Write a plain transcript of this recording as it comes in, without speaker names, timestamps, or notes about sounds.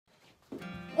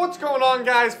What's going on,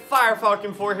 guys? Fire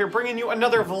Falcon 4 here, bringing you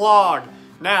another vlog.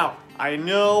 Now, I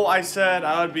know I said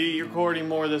I would be recording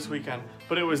more this weekend,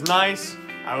 but it was nice.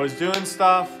 I was doing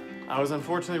stuff. I was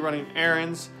unfortunately running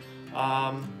errands.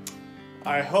 I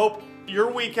hope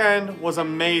your weekend was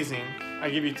amazing.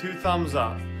 I give you 2 thumbs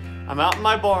up. I'm out in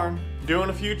my barn doing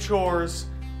a few chores.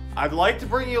 I'd like to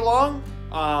bring you along.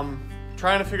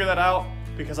 Trying to figure that out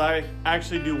because I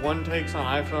actually do one takes on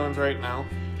iPhones right now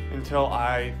until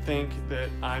I think that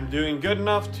I'm doing good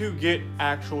enough to get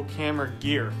actual camera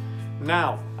gear.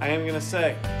 Now, I am gonna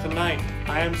say, tonight,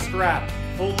 I am strapped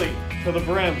fully to the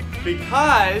brim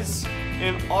because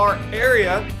in our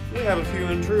area, we have a few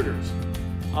intruders.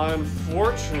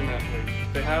 Unfortunately,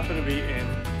 they happen to be in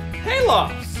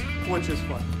haylofts, which is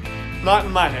fun. Not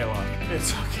in my hayloft,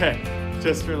 it's okay,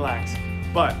 just relax.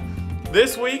 But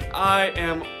this week, I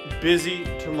am busy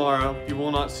tomorrow. You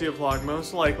will not see a vlog,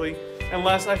 most likely,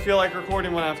 unless I feel like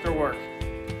recording one after work.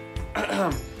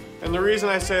 And the reason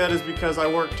I say that is because I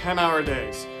work 10-hour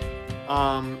days.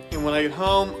 And when I get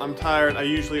home, I'm tired, I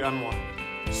usually unwind.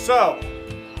 So,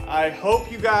 I hope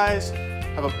you guys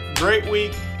have a great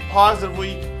week, positive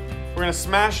week. We're gonna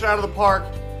smash it out of the park.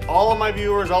 All of my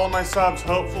viewers, all of my subs,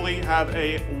 hopefully have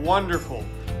a wonderful,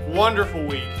 wonderful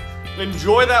week.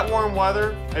 Enjoy that warm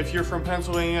weather. If you're from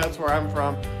Pennsylvania, that's where I'm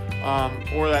from,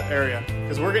 or that area,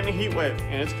 because we're getting a heat wave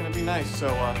and it's gonna be nice. So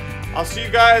I'll see you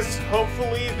guys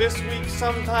hopefully this week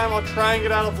sometime. I'll try and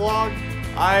get out a vlog.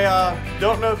 I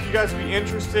don't know if you guys would be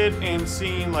interested in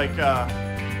seeing like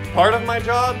part of my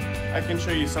job. I can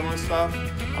show you some of the stuff.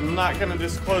 I'm not gonna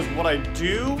disclose what I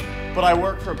do, but I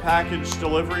work for a package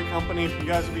delivery company. If you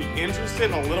guys would be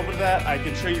interested in a little bit of that, I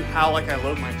can show you how like I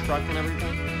load my truck and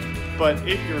everything. But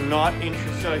if you're not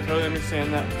interested, I totally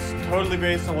understand that. It's totally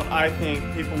based on what I think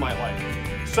people might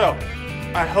like. So,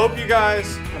 I hope you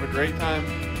guys have a great time,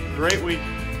 great week.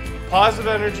 Positive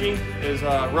energy, as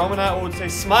Roman Atwood would say,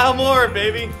 smile more,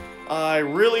 baby. I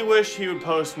really wish he would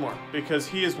post more because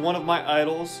he is one of my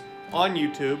idols on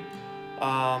YouTube.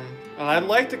 And I'd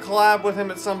like to collab with him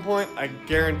at some point. I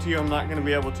guarantee you I'm not going to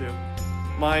be able to.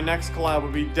 My next collab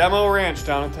would be Demo Ranch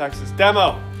down in Texas.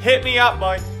 Demo, hit me up,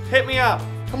 boy. Hit me up.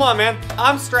 Come on, man.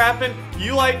 I'm strapping.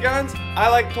 You like guns? I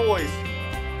like toys.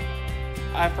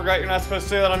 I forgot you're not supposed to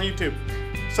say that on YouTube.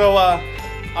 So,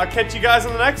 I'll catch you guys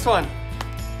in the next one.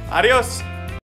 Adios.